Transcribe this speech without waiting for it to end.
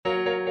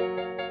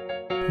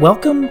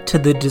Welcome to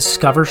the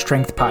Discover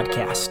Strength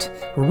podcast,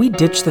 where we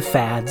ditch the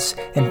fads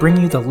and bring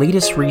you the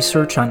latest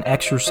research on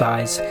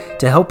exercise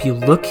to help you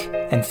look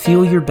and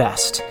feel your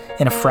best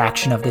in a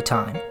fraction of the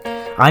time.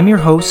 I'm your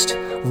host,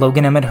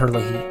 Logan Emmett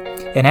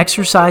Herlihy, an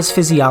exercise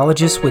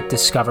physiologist with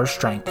Discover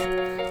Strength.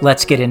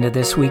 Let's get into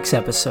this week's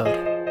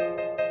episode.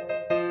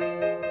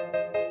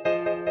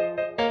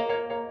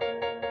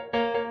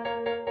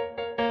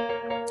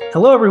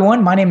 Hello,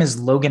 everyone. My name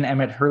is Logan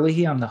Emmett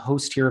Herlihy. I'm the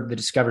host here of the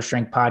Discover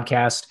Strength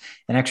podcast,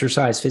 an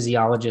exercise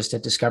physiologist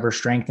at Discover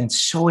Strength, and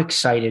so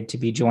excited to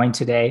be joined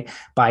today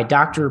by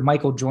Dr.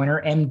 Michael Joyner,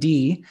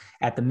 MD,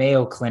 at the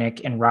Mayo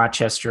Clinic in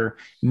Rochester,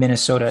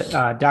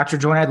 Minnesota. Dr.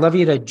 Joyner, I'd love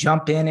you to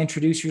jump in,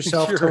 introduce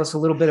yourself, Sure. Tell us a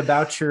little bit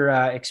about your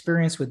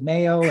experience with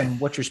Mayo and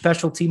what your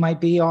specialty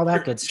might be, all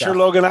that good stuff. Sure,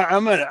 Logan.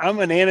 I'm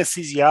an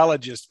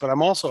anesthesiologist, but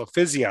I'm also a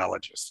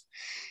physiologist.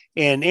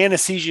 And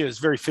anesthesia is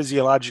very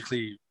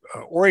physiologically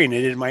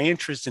oriented. My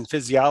interest in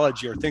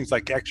physiology are things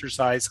like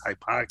exercise,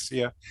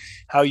 hypoxia,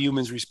 how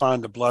humans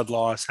respond to blood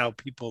loss, how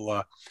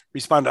people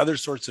respond to other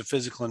sorts of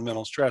physical and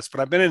mental stress. But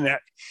I've been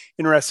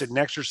interested in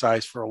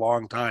exercise for a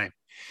long time.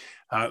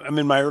 I'm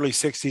in my early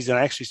 60s, and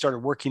I actually started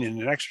working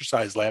in an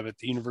exercise lab at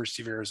the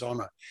University of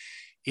Arizona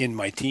in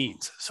my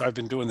teens. So I've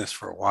been doing this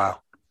for a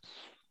while.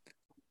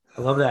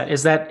 I love that.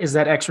 Is that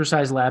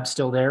exercise lab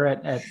still there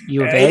at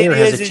U of A, or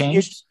has it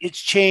changed? It's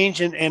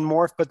changed and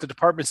morphed, but the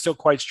department's still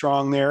quite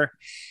strong there.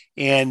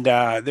 And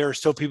there are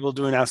still people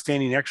doing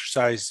outstanding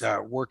exercise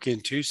work in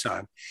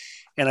Tucson.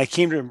 And I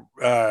came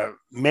to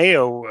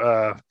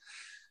Mayo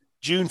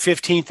June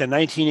 15th of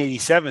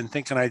 1987,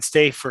 thinking I'd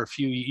stay for a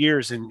few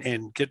years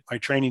and get my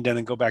training done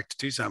and go back to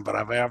Tucson. But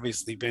I've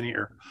obviously been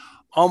here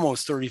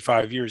almost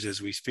 35 years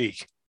as we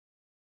speak.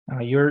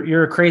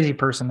 You're a crazy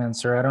person then,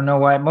 sir. I don't know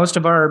why most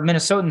of our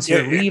Minnesotans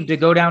here leave to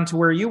go down to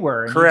where you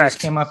were. And Correct. You just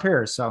came up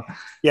here. So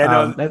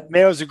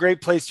Mayo's a great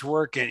place to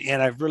work.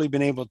 And I've really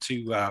been able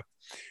to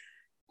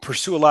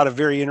pursue a lot of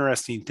very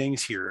interesting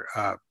things here,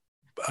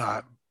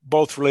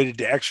 both related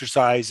to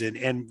exercise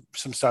and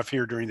some stuff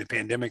here during the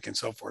pandemic and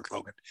so forth,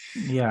 Logan.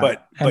 Yeah.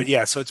 But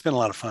yeah, so it's been a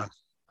lot of fun.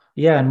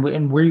 Yeah.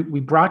 And we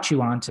brought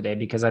you on today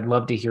because I'd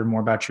love to hear more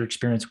about your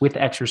experience with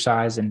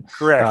exercise and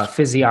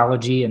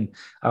physiology. And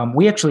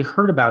we actually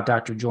heard about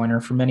Dr.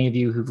 Joyner, for many of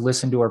you who've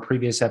listened to our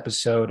previous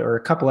episode or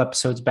a couple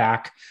episodes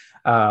back,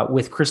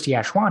 with Christy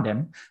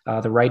Ashwaubenon,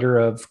 the writer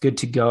of Good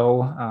to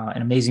Go,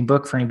 an amazing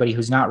book. For anybody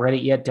who's not read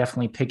it yet,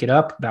 definitely pick it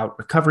up, about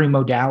recovery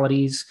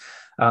modalities.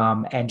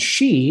 And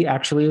she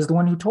actually is the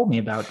one who told me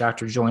about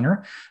Dr.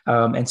 Joyner,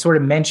 and sort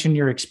of mentioned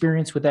your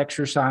experience with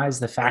exercise,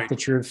 the fact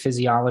that you're a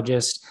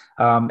physiologist.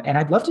 And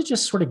I'd love to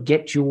just sort of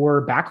get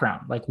your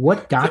background, like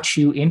what got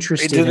you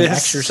interested in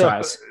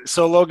exercise?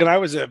 So Logan, I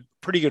was a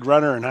pretty good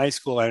runner in high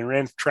school. I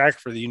ran track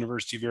for the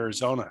University of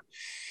Arizona.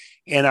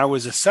 And I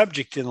was a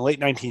subject in the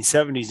late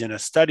 1970s in a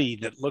study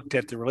that looked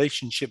at the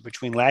relationship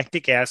between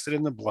lactic acid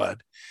in the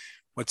blood,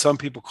 what some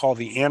people call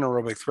the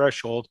anaerobic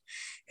threshold,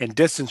 and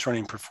distance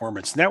running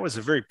performance. And that was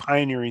a very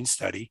pioneering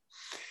study.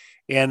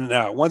 And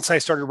once I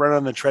started running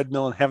on the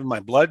treadmill and having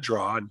my blood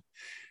drawn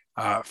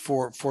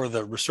for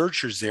the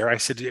researchers there, I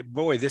said,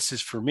 boy, this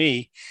is for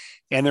me.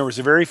 And there was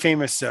a very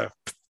famous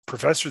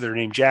professor there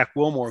named Jack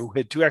Wilmore, who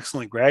had two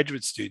excellent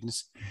graduate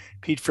students,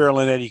 Pete Farrell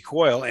and Eddie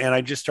Coyle. And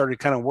I just started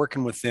kind of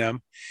working with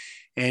them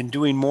and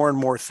doing more and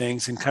more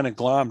things and kind of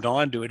glommed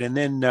onto it. And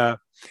then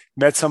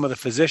met some of the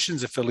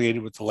physicians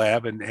affiliated with the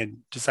lab and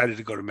decided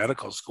to go to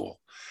medical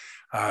school,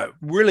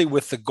 really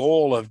with the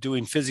goal of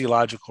doing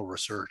physiological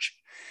research.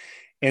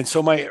 And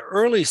so my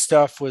early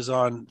stuff was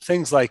on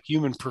things like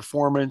human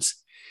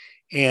performance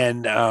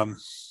and,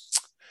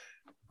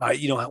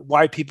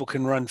 why people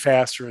can run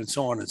faster and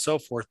so on and so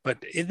forth.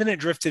 But then it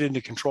drifted into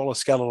control of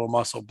skeletal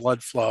muscle,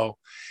 blood flow,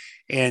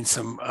 and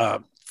some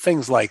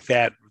things like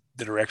that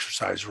are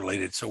exercise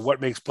related. So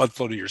what makes blood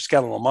flow to your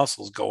skeletal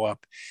muscles go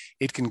up?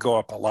 It can go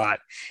up a lot.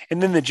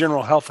 And then the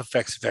general health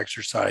effects of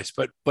exercise.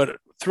 But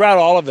throughout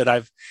all of it,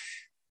 I've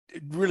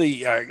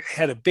really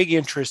had a big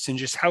interest in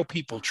just how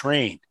people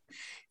train.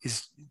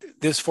 Is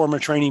this form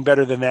of training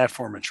better than that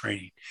form of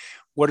training?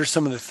 What are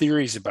some of the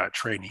theories about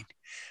training?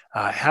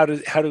 How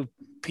do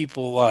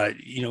people,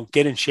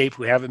 get in shape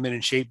who haven't been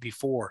in shape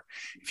before?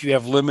 If you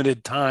have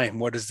limited time,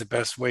 what is the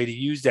best way to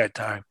use that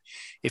time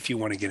if you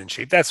want to get in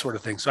shape? That sort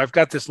of thing. So I've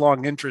got this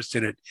long interest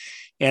in it,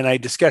 and I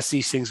discuss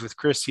these things with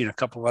Christy and a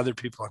couple of other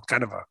people on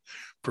kind of a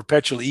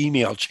perpetual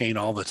email chain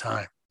all the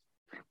time.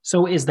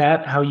 So is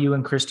that how you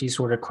and Christy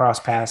sort of cross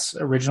paths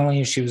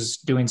originally? She was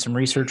doing some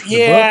research for the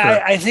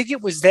book? I think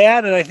it was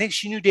that. And I think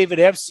she knew David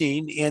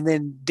Epstein. And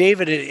then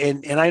David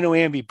and I know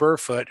Amby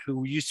Burfoot,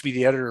 who used to be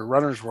the editor of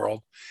Runner's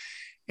World.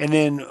 And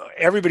then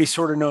everybody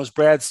sort of knows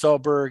Brad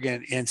Stulberg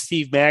and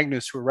Steve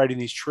Magnus, who are writing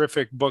these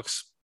terrific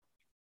books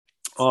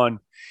on,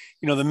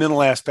 the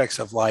mental aspects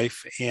of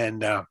life.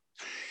 And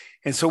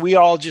so we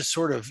all just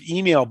sort of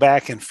email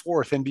back and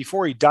forth. And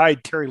before he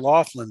died, Terry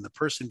Laughlin, the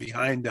person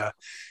behind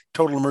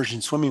Total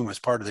Immersion Swimming, was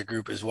part of the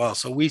group as well.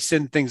 So we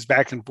send things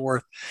back and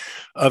forth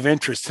of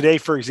interest. Today,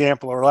 for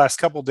example, our last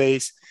couple of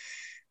days,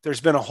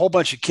 There's been a whole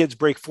bunch of kids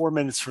break 4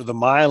 minutes for the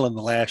mile in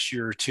the last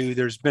year or two.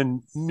 There's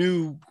been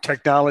new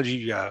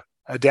technology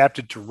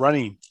adapted to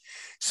running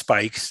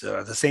spikes,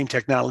 the same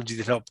technology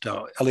that helped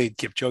Eliud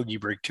Kipchoge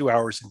break 2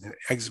 hours in the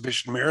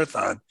exhibition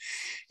marathon.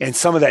 And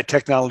some of that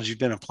technology has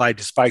been applied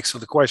to spikes. So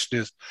the question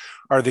is,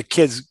 are the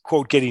kids,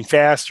 quote, getting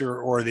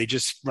faster, or are they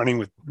just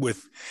running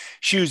with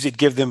shoes that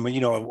give them,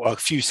 a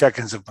few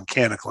seconds of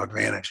mechanical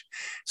advantage?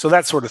 So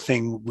that sort of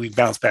thing, we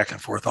bounce back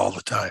and forth all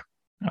the time.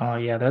 Oh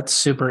yeah, that's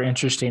super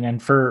interesting. And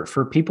for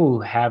people who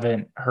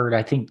haven't heard,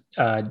 I think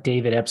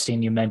David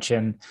Epstein, you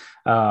mentioned,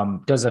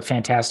 does a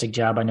fantastic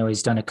job. I know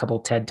he's done a couple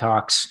TED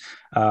Talks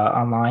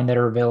online that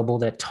are available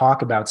that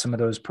talk about some of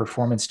those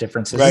performance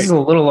differences. Right. This is a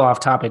little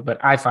off topic,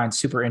 but I find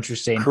super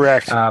interesting.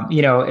 Correct.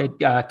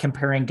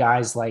 Comparing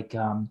guys like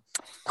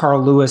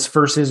Carl Lewis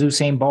versus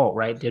Usain Bolt,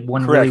 right? Did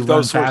one Correct. Really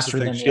run faster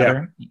than the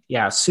other?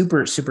 Yeah,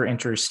 super, super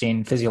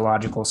interesting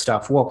physiological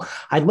stuff. Well,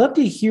 I'd love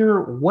to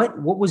hear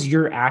what was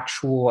your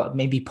actual,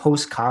 maybe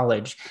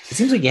post-college. It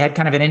seems like you had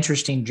kind of an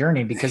interesting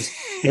journey, because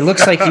it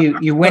looks like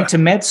you went to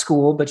med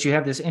school, but you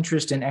have this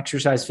interest in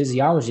exercise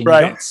physiology. And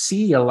right. You don't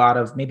see a lot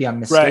of, maybe I'm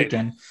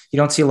mistaken, right. You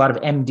don't see a lot of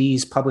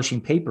MDs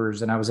publishing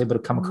papers, and I was able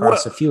to come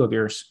across a few of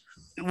yours.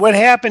 What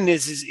happened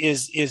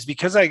is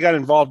because I got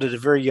involved at a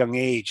very young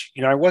age,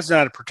 I was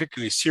not a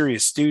particularly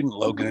serious student,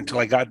 Logan, until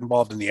I got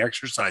involved in the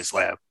exercise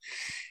lab.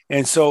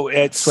 And so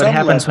it's what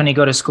happens when you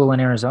go to school in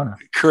Arizona.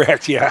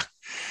 Correct. Yeah.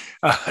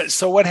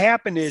 So what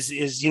happened is,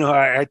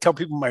 I tell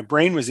people my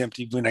brain was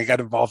empty when I got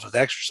involved with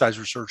exercise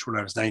research when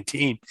I was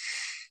 19,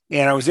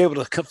 and I was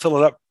able to fill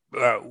it up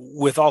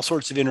with all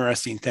sorts of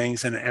interesting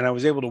things. And I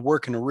was able to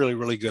work in a really,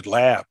 really good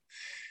lab.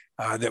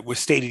 That was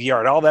state of the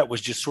art. All that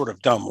was just sort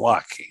of dumb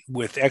luck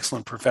with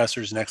excellent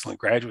professors and excellent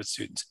graduate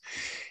students.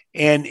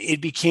 And it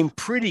became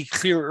pretty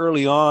clear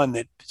early on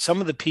that some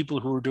of the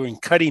people who were doing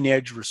cutting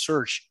edge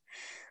research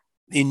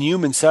in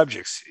human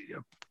subjects,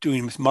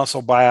 doing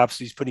muscle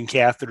biopsies, putting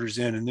catheters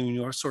in, and doing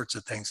all sorts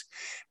of things,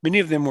 many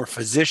of them were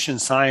physician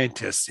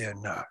scientists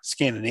in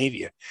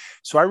Scandinavia.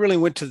 So I really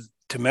went to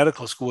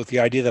medical school with the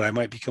idea that I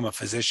might become a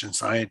physician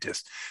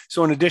scientist.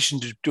 So in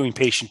addition to doing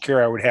patient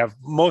care, I would have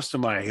most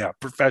of my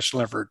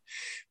professional effort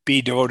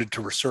be devoted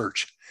to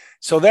research.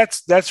 So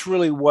that's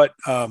really what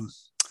I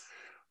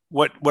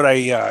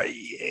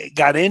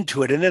got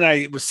into it. And then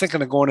I was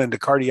thinking of going into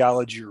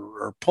cardiology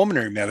or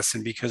pulmonary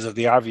medicine because of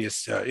the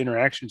obvious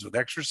interactions with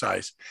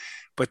exercise.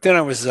 But then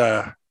I was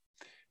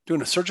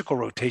doing a surgical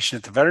rotation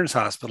at the Veterans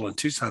Hospital in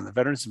Tucson, the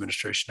Veterans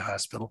Administration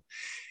Hospital,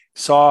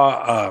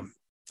 saw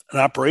an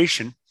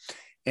operation,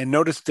 and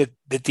noticed that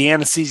the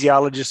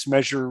anesthesiologists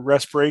measure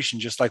respiration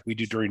just like we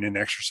do during an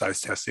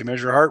exercise test. They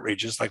measure heart rate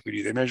just like we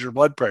do. They measure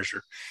blood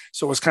pressure.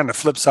 So it was kind of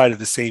flip side of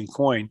the same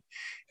coin.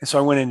 And so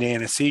I went into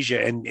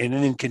anesthesia and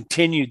then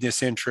continued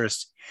this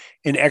interest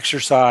in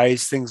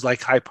exercise, things like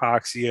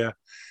hypoxia,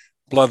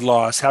 blood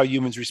loss, how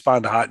humans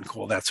respond to hot and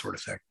cold, that sort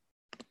of thing.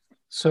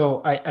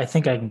 So I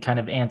think I can kind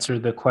of answer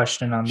the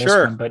question on this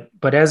one,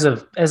 but as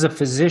a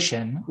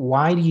physician,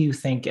 why do you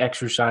think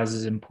exercise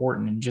is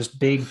important? And just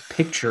big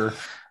picture,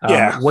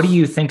 what do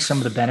you think some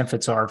of the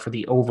benefits are for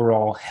the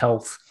overall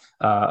health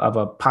of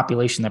a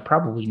population that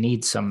probably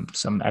needs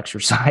some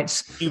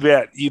exercise? You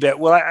bet.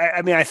 Well,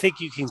 I think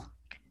you can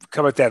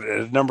come at that at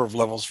a number of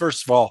levels.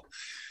 First of all,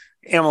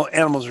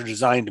 animals are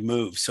designed to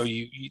move. So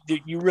you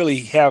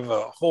really have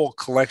a whole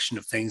collection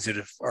of things that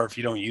if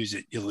you don't use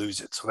it, you lose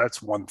it. So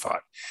that's one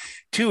thought.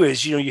 Two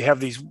is, you have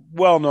these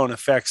well-known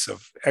effects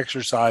of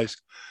exercise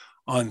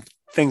on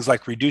things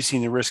like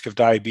reducing the risk of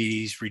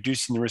diabetes,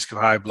 reducing the risk of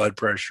high blood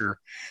pressure,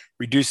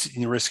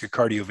 reducing the risk of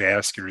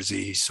cardiovascular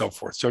disease, so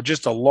forth. So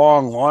just a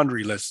long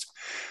laundry list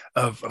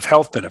of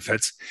health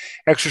benefits.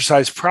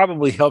 Exercise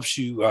probably helps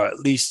you at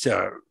least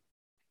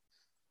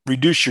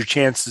reduce your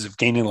chances of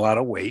gaining a lot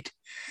of weight.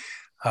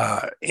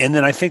 And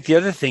then I think the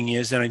other thing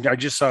is, and I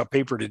just saw a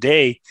paper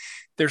today,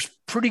 there's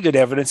pretty good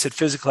evidence that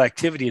physical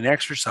activity and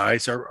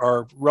exercise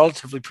are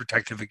relatively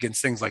protective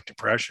against things like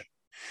depression.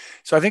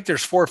 So I think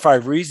there's 4 or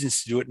 5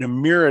 reasons to do it, and a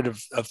myriad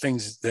of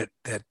things that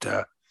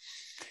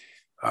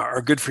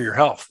are good for your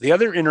health. The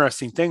other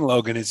interesting thing,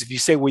 Logan, is if you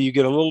say, well, you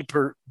get a little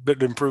bit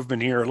of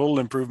improvement here, a little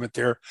improvement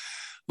there, a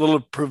little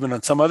improvement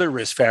on some other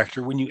risk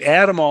factor, when you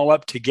add them all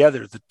up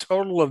together, the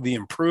total of the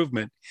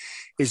improvement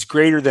is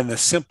greater than the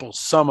simple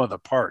sum of the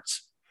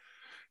parts.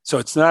 So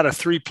it's not a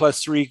 3 +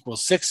 3 =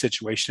 6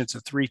 situation. It's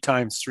a 3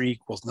 × 3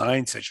 =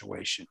 9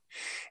 situation,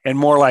 and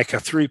more like a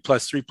 3 +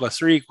 3 +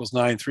 3 =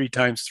 9. 3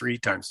 × 3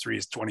 × 3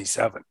 is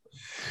 27.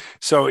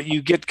 So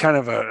you get kind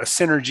of a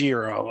synergy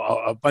or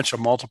a bunch of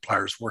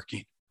multipliers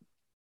working.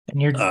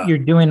 And you're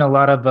doing a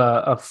lot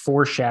of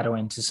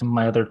foreshadowing to some of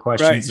my other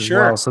questions as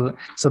well.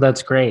 So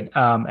that's great.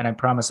 And I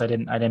promise I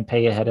didn't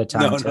pay ahead of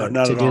time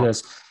to do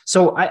this.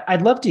 So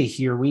I'd love to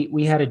hear,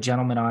 we had a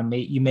gentleman on,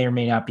 you may or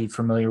may not be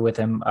familiar with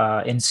him,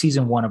 in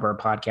season 1 of our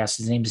podcast.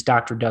 His name is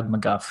Dr. Doug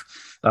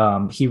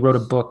McGuff. He wrote a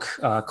book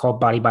called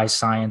Body by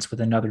Science with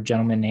another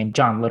gentleman named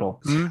John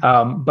Little.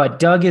 Mm-hmm. But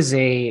Doug is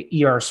a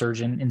ER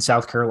surgeon in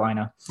South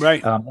Carolina.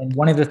 Right. And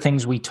one of the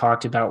things we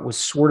talked about was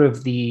sort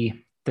of the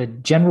the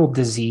general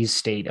disease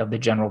state of the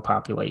general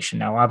population.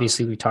 Now,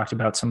 obviously, we talked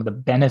about some of the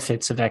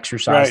benefits of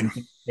exercise Right. and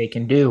things they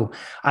can do.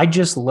 I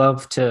just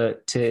love to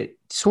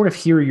sort of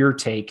hear your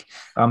take,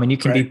 and you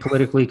can be Right.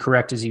 politically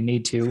correct as you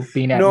need to,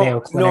 being at No, Mayo no,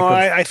 Clinic of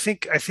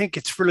I think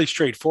it's really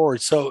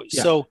straightforward.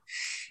 yeah, So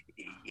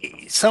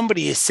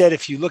somebody has said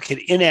if you look at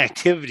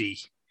inactivity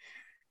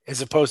as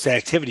opposed to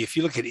activity, if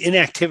you look at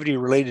inactivity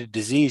related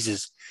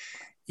diseases,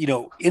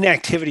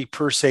 inactivity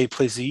per se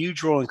plays a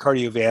huge role in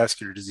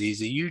cardiovascular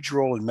disease, a huge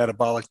role in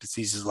metabolic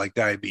diseases like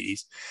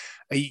diabetes,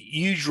 a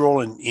huge role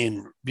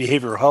in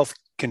behavioral health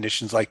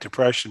conditions like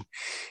depression,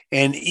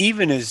 and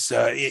even as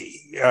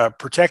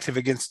protective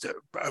against,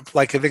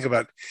 like I think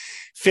about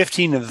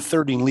 15 of the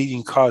 30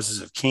 leading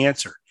causes of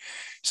cancer.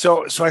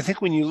 So I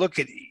think when you look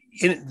at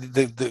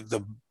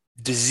the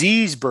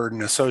disease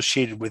burden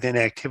associated with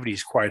inactivity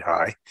is quite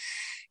high.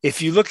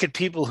 If you look at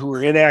people who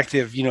are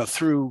inactive,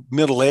 through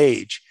middle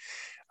age,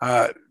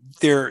 uh,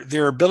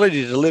 their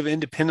ability to live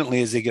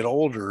independently as they get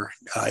older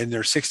in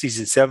their 60s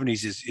and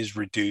 70s is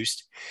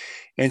reduced.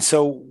 And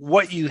so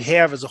what you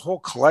have is a whole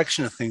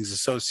collection of things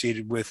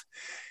associated with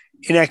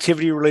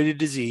inactivity related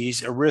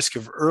disease, a risk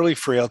of early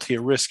frailty,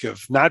 a risk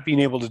of not being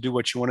able to do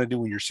what you want to do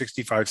when you're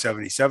 65,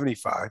 70,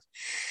 75.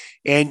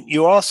 And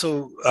you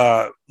also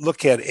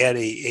look at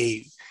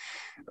a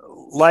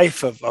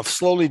life of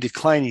slowly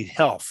declining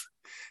health.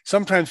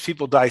 Sometimes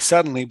people die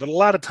suddenly, but a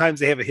lot of times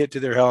they have a hit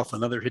to their health,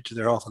 another hit to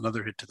their health,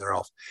 another hit to their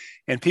health.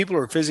 And people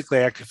who are physically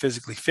active,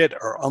 physically fit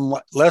are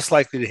less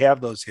likely to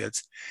have those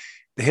hits.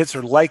 The hits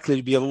are likely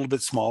to be a little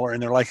bit smaller,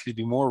 and they're likely to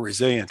be more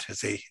resilient as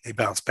they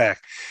bounce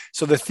back.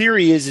 So the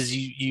theory is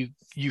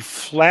you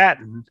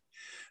flatten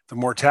the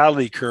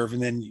mortality curve,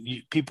 and then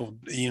people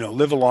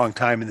live a long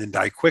time and then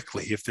die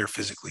quickly if they're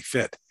physically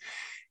fit.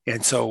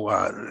 And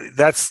so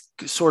that's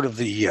sort of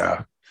the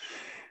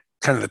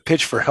kind of the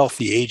pitch for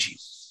healthy aging.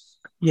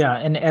 yeah.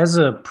 And as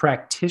a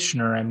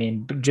practitioner, I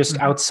mean, just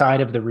Mhm. outside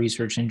of the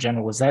research in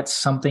general, is that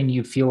something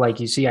you feel like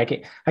you see? I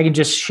can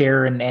just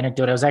share an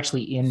anecdote. I was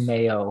actually in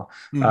Mayo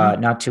Mm-hmm.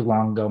 not too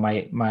long ago.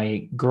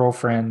 My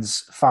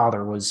girlfriend's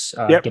father was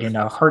Yep. getting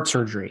a heart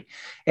surgery,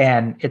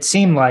 and it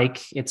seemed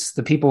like it's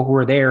the people who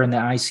are there in the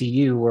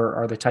ICU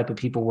are the type of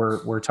people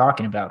we're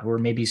talking about, who are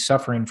maybe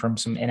suffering from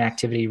some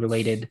inactivity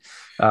related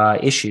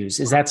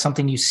issues. Is that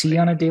something you see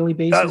on a daily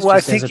basis, Well,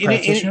 just as a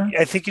practitioner?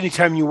 I think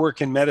anytime you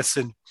work in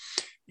medicine,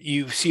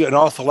 you see an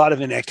awful lot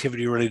of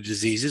inactivity related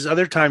diseases.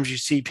 Other times you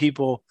see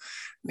people,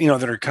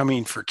 that are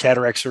coming for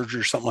cataract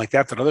surgery or something like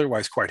that are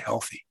otherwise quite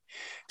healthy.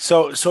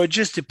 So it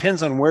just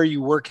depends on where you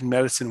work in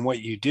medicine and what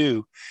you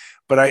do.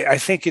 But I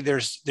think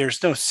there's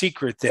no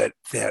secret that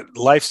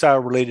lifestyle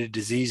related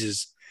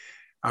diseases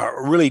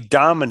really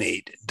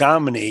dominate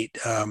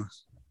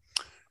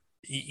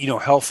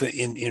health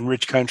in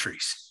rich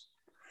countries.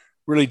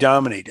 Really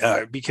dominate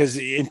because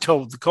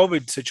until the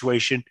COVID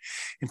situation,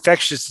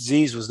 infectious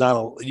disease was not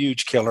a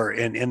huge killer,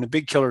 and the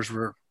big killers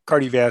were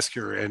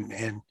cardiovascular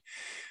and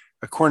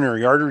a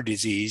coronary artery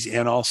disease,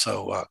 and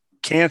also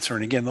cancer.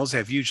 And again, those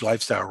have huge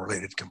lifestyle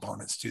related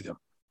components to them.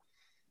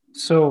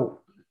 So,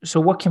 so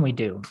what can we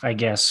do? I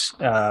guess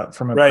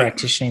from a Right,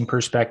 practicing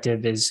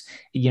perspective is,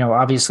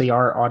 obviously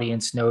our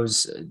audience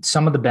knows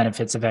some of the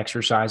benefits of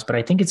exercise, but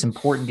I think it's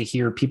important to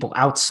hear people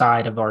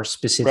outside of our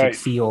specific right.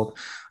 field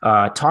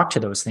talk to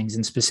those things,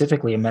 and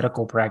specifically a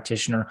medical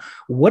practititioner.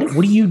 What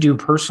do you do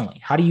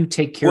personally? How do you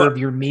take care Well, of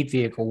your meat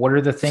vehicle? What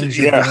are the things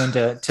you're yeah. doing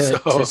to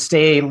So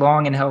stay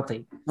long and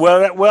healthy?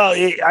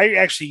 I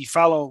actually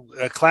follow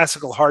a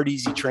classical hard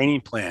easy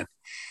training plan.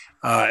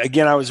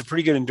 Again, I was a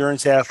pretty good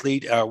endurance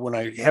athlete. When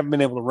I haven't been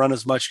able to run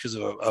as much because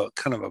of a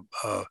kind of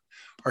a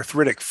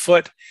arthritic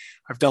foot,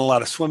 I've done a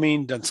lot of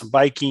swimming, done some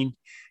biking,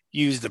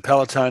 used the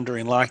Peloton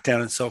during lockdown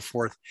and so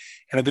forth.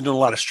 And I've been doing a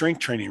lot of strength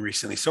training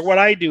recently. So what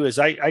I do is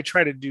I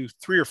try to do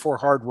 3 or 4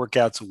 hard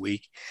workouts a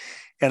week,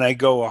 and I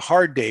go a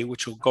hard day,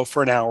 which will go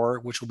for an hour,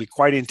 which will be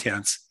quite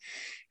intense.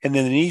 And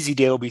then an easy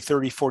day will be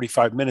 30,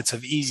 45 minutes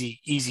of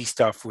easy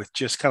stuff with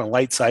just kind of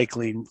light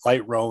cycling,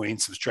 light rowing,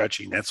 some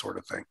stretching, that sort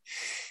of thing,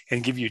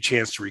 and give you a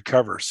chance to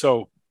recover.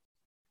 So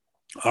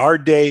a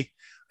hard day,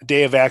 a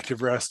day of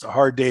active rest, a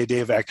hard day, a day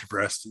of active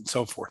rest, and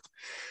so forth.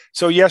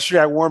 So yesterday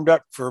I warmed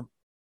up for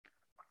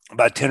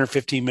about 10 or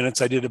 15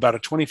 minutes. I did about a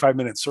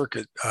 25-minute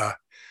circuit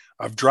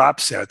of drop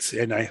sets.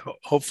 And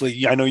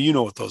hopefully, I know you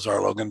know what those are,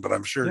 Logan, but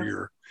I'm sure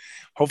Yeah.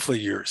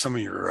 hopefully some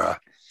of your,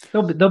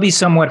 They'll be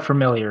somewhat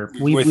familiar.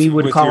 We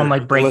would with call them your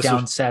like the listeners.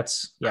 breakdown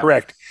sets. Yeah.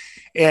 Correct.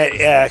 And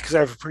because I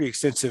have a pretty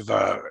extensive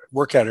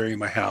workout area in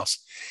my house.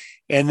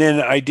 And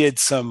then I did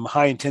some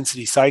high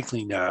intensity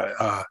cycling,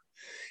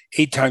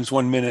 8 times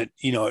 1 minute,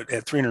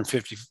 at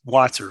 350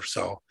 watts or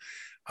so,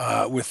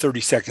 with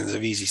 30 seconds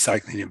of easy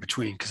cycling in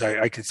between, because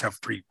I could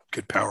have pretty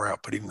good power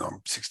output, even though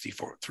I'm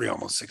 64,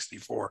 almost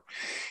 64.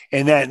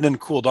 And then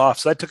cooled off.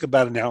 So that took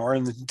about an hour.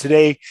 And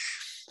today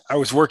I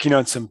was working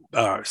on some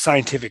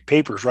scientific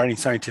papers, writing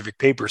scientific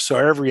papers. So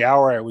every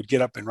hour I would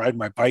get up and ride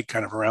my bike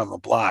kind of around the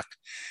block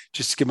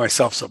just to give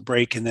myself some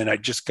break. And then I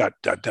just got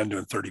done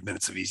doing 30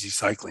 minutes of easy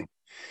cycling.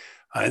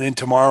 And then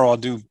tomorrow I'll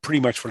do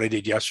pretty much what I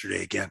did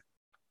yesterday again.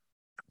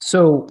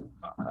 So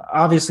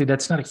obviously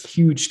that's not a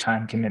huge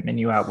time commitment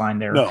you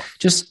outlined there. No.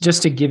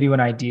 Just to give you an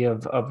idea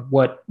of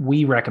what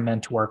we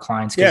recommend to our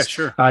clients, Yeah, because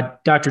sure.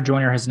 Dr.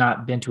 Joyner has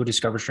not been to a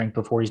Discover Strength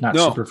before. He's not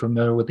No. super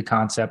familiar with the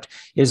concept.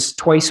 Is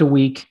twice a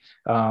week,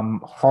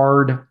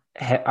 hard,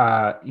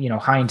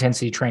 high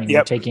intensity training. We're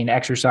Yep. taking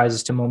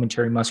exercises to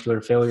momentary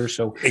muscular failure.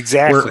 So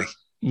Exactly.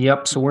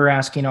 Yep. So we're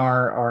asking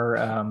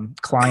our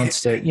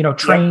clients to, Yep.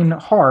 train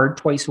hard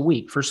twice a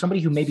week. For somebody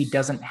who maybe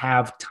doesn't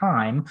have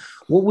time,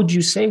 what would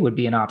you say would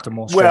be an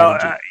optimal Well,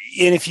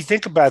 strategy? and if you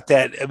think about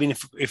that, I mean,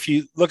 if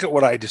you look at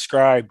what I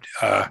described,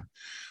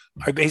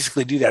 I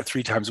basically do that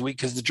 3 times a week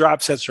because the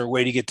drop sets are a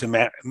way to get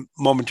to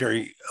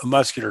momentary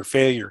muscular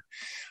failure.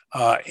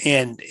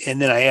 And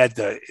then I add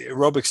the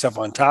aerobic stuff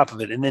on top of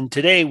it. And then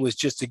today was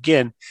just,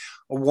 again,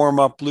 a warm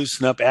up,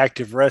 loosen up,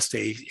 active rest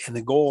day. And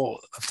the goal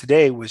of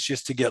today was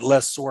just to get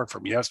less sore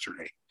from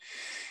yesterday,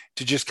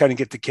 to just kind of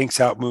get the kinks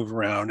out, move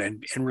around,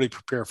 and really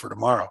prepare for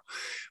tomorrow.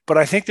 But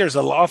I think there's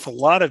an awful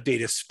lot of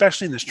data,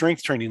 especially in the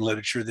strength training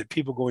literature, that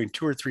people going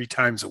 2 or 3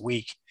 times a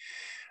week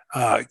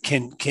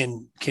can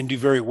do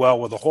very well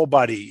with a whole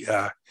body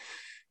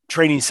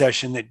training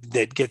session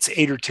that gets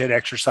 8 or 10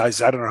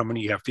 exercises. I don't know how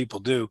many you have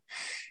people do.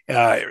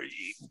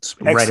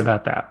 Right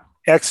about that.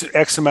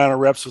 X amount of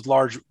reps with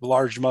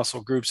large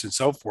muscle groups and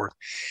so forth.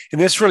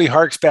 And this really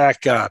harks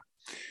back to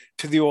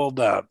the old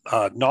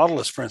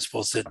Nautilus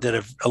principles that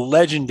have a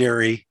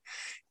legendary,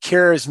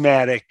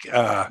 charismatic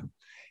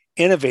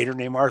innovator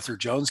named Arthur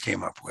Jones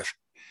came up with.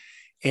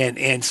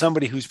 And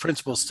somebody whose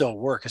principles still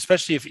work,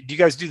 especially if, do you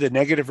guys do the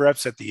negative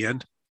reps at the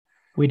end?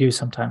 We do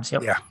sometimes.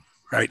 Yep. Yeah,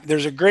 right.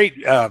 There's a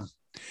great,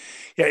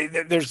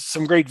 there's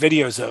some great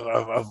videos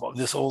of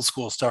this old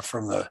school stuff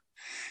from the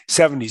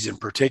 70s in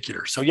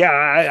particular. So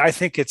yeah, I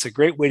think it's a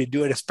great way to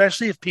do it,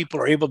 especially if people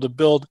are able to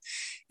build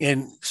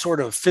in sort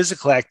of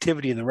physical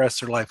activity in the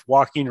rest of their life,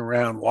 walking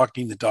around,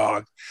 walking the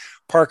dog,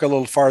 park a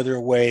little farther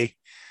away,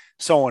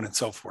 so on and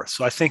so forth.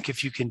 So I think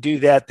if you can do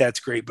that, that's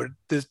great. But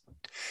the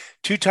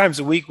 2 times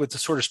a week with the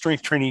sort of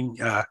strength training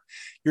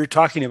you're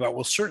talking about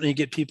will certainly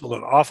get people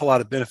an awful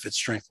lot of benefits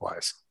strength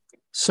wise.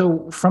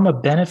 So, from a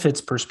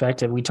benefits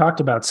perspective, we talked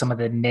about some of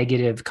the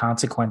negative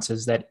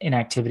consequences that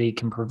inactivity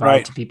can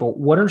provide to people.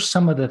 What are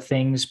some of the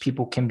things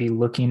people can be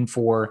looking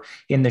for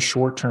in the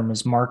short term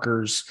as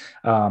markers?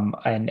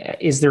 And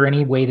is there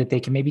any way that they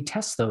can maybe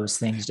test those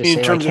things to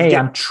say, like, hey,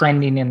 I'm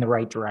trending in the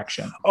right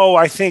direction? Oh,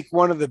 I think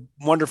one of the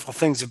wonderful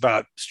things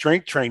about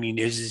strength training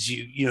is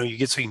you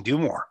get so you can do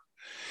more.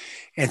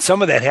 And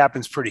some of that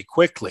happens pretty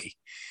quickly.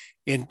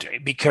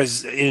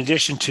 Because in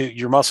addition to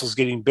your muscles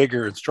getting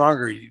bigger and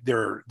stronger,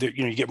 they're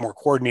you get more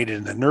coordinated,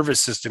 and the nervous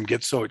system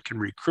gets so it can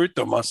recruit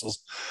the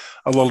muscles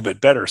a little bit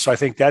better. So I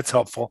think that's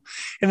helpful.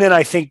 And then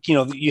I think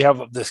you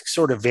have this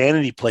sort of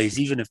vanity plays.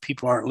 Even if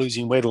people aren't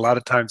losing weight, a lot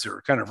of times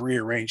they're kind of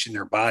rearranging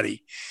their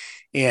body,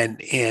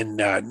 and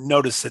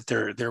notice that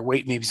their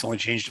weight maybe's only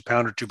changed a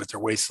pound or two, but their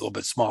waist's a little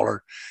bit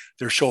smaller.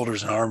 Their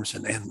shoulders and arms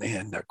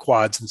and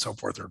quads and so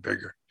forth are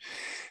bigger.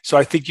 So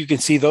I think you can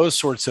see those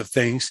sorts of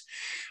things.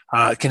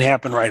 Can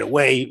happen right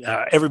away.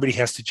 Everybody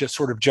has to just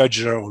sort of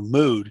judge their own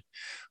mood.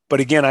 But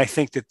again, I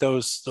think that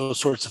those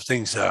sorts of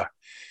things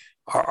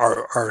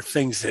are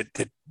things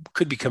that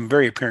could become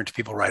very apparent to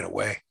people right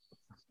away.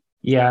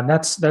 Yeah, and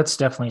that's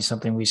definitely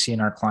something we see in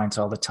our clients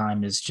all the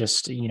time is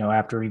just,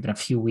 after even a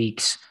few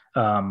weeks,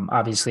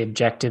 obviously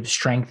objective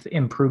strength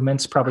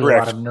improvements, probably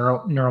Correct. a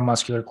lot of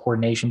neuromuscular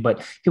coordination,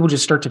 but people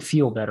just start to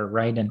feel better,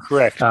 right? And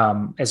correct.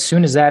 As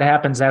soon as that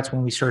happens, that's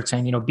when we start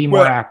saying, be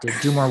more active,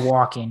 do more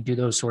walking, do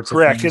those sorts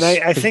correct. of things.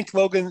 And I think,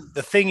 Logan,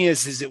 the thing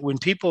is that when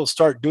people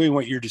start doing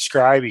what you're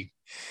describing,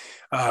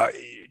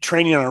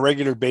 training on a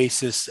regular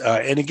basis,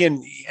 and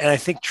again, and I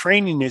think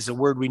training is a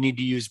word we need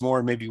to use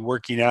more, maybe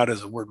working out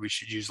is a word we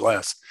should use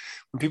less.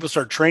 When people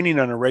start training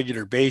on a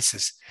regular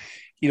basis,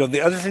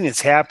 the other thing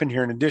that's happened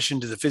here, in addition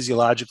to the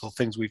physiological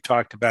things we've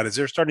talked about, is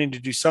they're starting to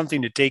do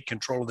something to take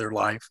control of their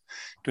life,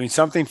 doing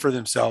something for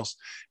themselves,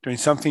 doing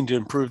something to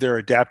improve their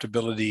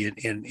adaptability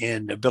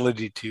and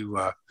ability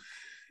to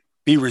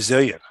be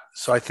resilient.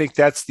 So I think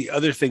that's the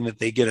other thing, that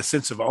they get a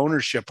sense of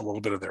ownership a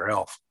little bit of their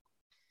health.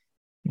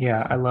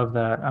 Yeah, I love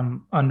that.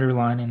 I'm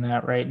underlining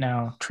that right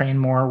now. Train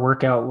more,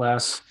 work out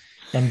less,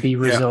 and be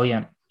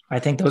resilient. I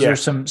think those are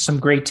some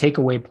great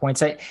takeaway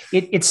points.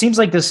 It seems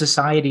like the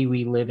society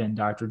we live in,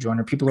 Dr.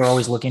 Joyner, people are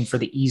always looking for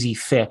the easy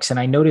fix. And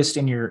I noticed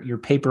in your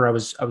paper, I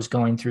was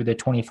going through the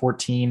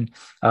 2014,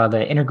 the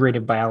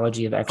integrative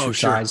biology of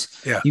exercise. Oh,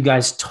 sure. Yeah. You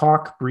guys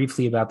talk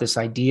briefly about this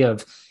idea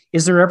of,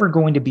 is there ever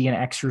going to be an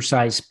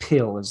exercise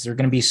pill? Is there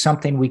going to be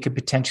something we could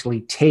potentially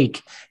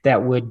take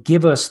that would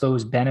give us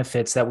those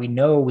benefits that we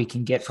know we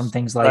can get from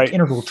things like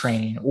interval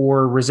training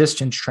or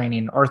resistance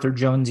training, Arthur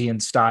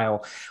Jonesian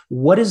style?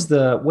 What has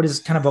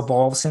kind of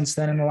evolved since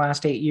then in the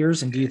last 8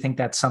 years? And do you think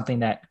that's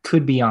something that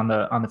could be on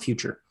the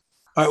future?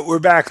 We're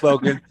back,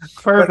 Logan.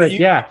 Perfect.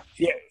 Yeah.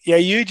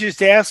 You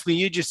just asked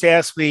me,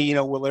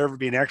 will there ever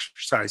be an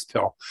exercise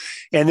pill?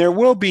 And there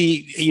will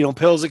be,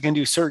 pills that can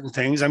do certain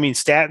things. I mean,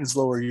 statins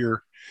lower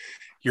your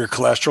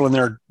cholesterol, and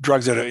there are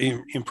drugs that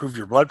improve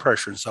your blood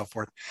pressure and so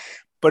forth.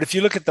 But if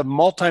you look at the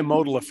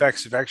multimodal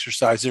effects of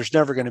exercise, there's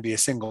never going to be a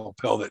single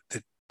pill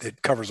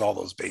that covers all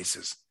those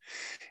bases.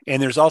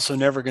 And there's also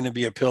never going to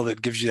be a pill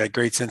that gives you that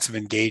great sense of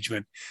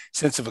engagement,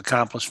 sense of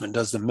accomplishment,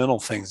 does the mental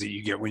things that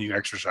you get when you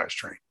exercise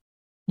train.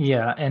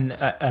 Yeah. And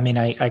I mean,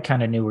 I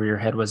kind of knew where your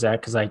head was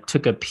at because I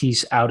took a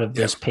piece out of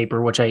this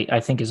paper, which I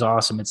think is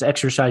awesome. It's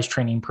exercise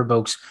training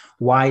provokes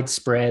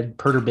widespread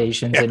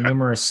perturbations in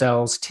numerous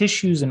cells,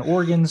 tissues, and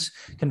organs,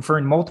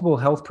 conferring multiple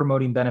health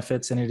promoting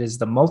benefits. And it is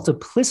the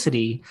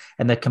multiplicity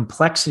and the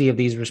complexity of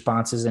these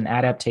responses and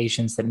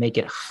adaptations that make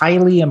it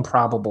highly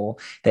improbable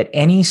that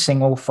any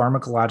single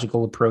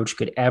pharmacological approach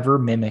could ever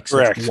mimic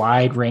such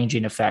wide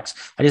ranging effects.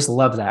 I just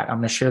love that. I'm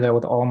going to share that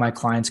with all my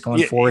clients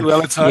going forward.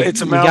 Well, it's a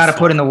mouthful. You got to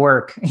put in the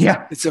work.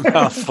 Yeah. It's a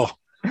mouthful.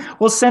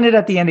 We'll send it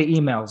at the end of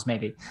emails,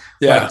 maybe.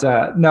 Yeah.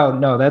 But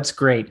no, that's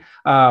great.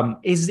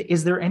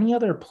 Is there any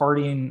other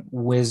parting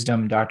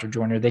wisdom, Dr.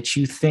 Joyner, that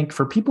you think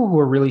for people who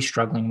are really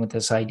struggling with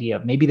this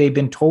idea? Maybe they've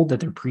been told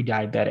that they're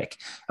pre-diabetic.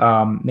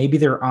 Maybe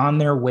they're on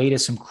their way to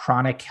some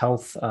chronic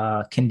health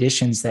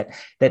conditions that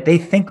they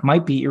think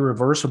might be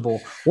irreversible.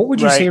 What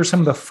would you say are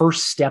some of the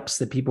first steps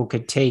that people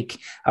could take?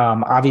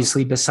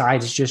 Obviously,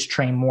 besides just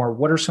train more,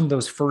 what are some of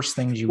those first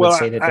things you would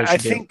say that they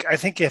should do? I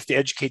think you have to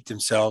educate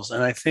themselves.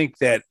 And I think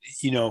that,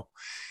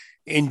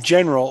 in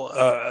general,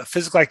 a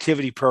physical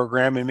activity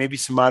program and maybe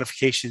some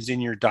modifications in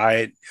your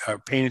diet,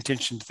 paying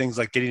attention to things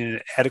like getting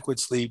an adequate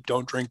sleep,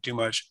 don't drink too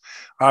much,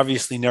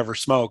 obviously never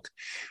smoke.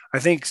 I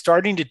think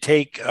starting to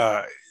take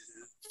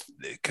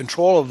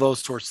control of those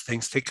sorts of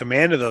things, take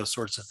command of those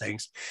sorts of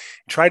things,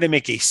 try to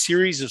make a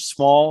series of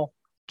small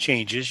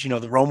changes.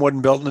 The Rome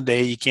wasn't built in a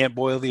day. You can't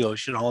boil the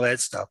ocean, all that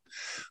stuff,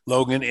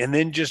 Logan, and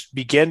then just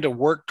begin to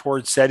work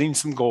towards setting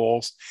some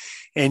goals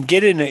and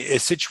get in a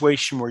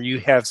situation where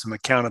you have some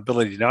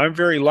accountability. Now, I'm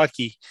very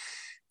lucky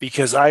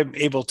because I'm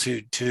able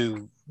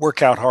to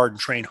work out hard and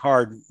train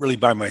hard really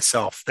by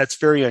myself. That's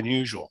very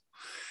unusual.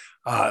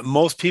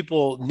 Most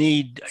people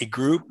need a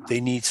group.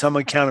 They need some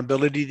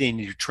accountability. They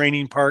need a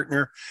training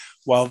partner.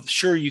 While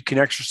sure, you can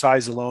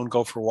exercise alone,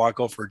 go for a walk,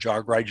 go for a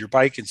jog, ride your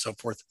bike and so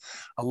forth.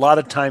 A lot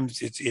of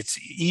times it's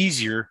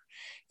easier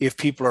if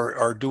people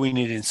are doing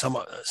it in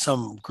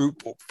some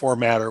group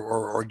format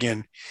or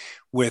again,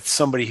 with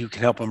somebody who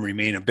can help them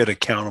remain a bit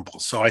accountable.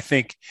 So I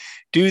think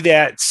do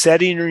that,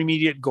 set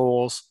intermediate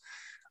goals,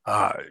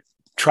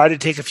 try to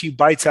take a few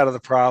bites out of the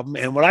problem.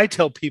 And what I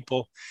tell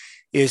people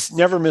is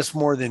never miss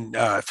more than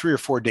 3 or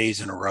 4 days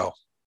in a row.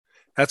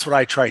 That's what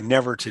I try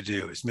never to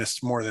do, is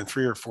miss more than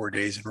 3 or 4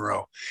 days in a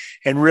row.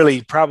 And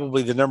really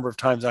probably the number of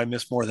times I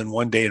miss more than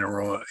 1 day in a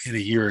row in a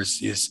year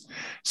is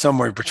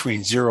somewhere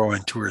between 0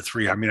 and 2 or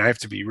 3. I mean, I have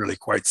to be really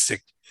quite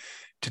sick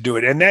to do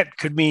it. And that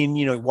could mean,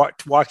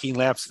 walking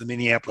laps at the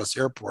Minneapolis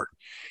airport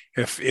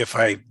if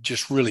I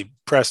just really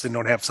press and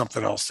don't have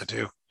something else to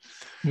do.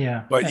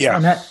 Yeah. But yeah.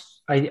 And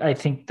I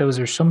think those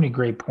are so many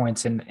great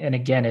points. And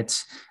again,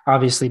 it's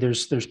obviously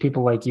there's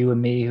people like you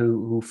and me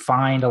who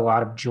find a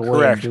lot of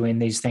joy in doing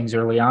these things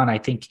early on. I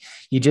think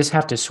you just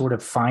have to sort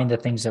of find the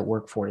things that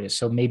work for you.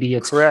 So maybe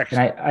it's, and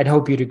I'd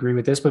hope you'd agree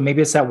with this, but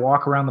maybe it's that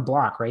walk around the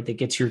block, right? That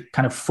gets your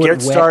kind of foot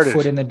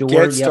in the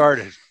door.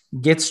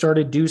 Get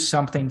started, do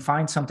something,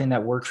 find something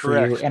that works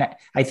for you. And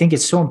I think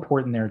it's so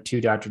important there too,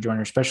 Dr.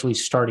 Joyner, especially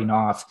starting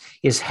off,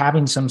 is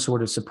having some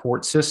sort of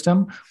support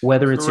system,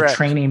 whether it's a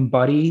training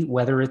buddy,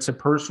 whether it's a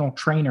personal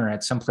trainer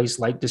at some place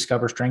like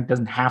Discover Strength,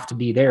 doesn't have to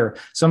be there,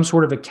 some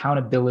sort of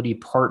accountability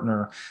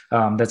partner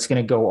that's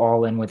going to go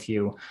all in with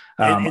you.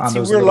 And see,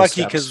 we're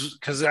lucky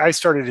because I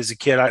started as a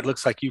kid. It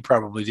looks like you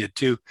probably did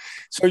too.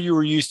 So you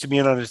were used to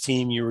being on a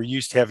team, you were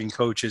used to having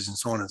coaches and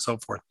so on and so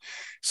forth.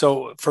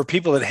 So for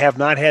people that have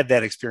not had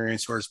that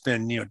experience, or it's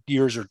been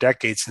years or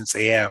decades since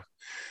they have,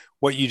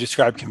 what you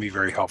described can be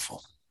very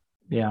helpful.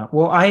 Yeah.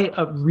 Well, I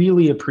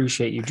really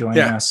appreciate you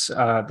joining us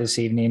this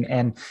evening.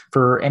 And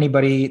for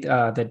anybody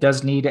that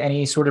does need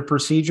any sort of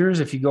procedures,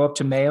 if you go up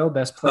to Mayo,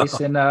 best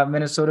place in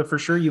Minnesota for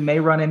sure, you may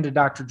run into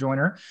Dr.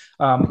 Joyner.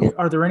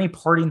 Are there any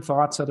parting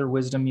thoughts, other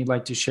wisdom you'd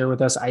like to share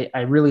with us?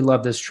 I really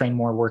love this train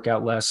more,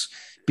 workout less,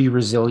 be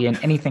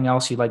resilient. Anything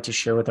else you'd like to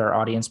share with our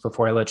audience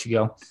before I let you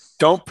go?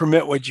 Don't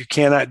permit what you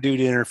cannot do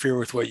to interfere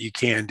with what you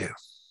can do.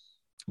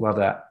 Love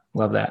that.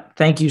 Love that.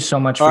 Thank you so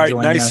much for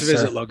joining us. Nice to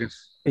visit, Logan.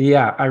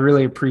 Yeah, I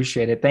really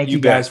appreciate it. Thank you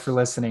guys for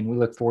listening. We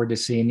look forward to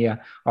seeing you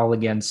all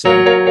again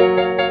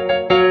soon.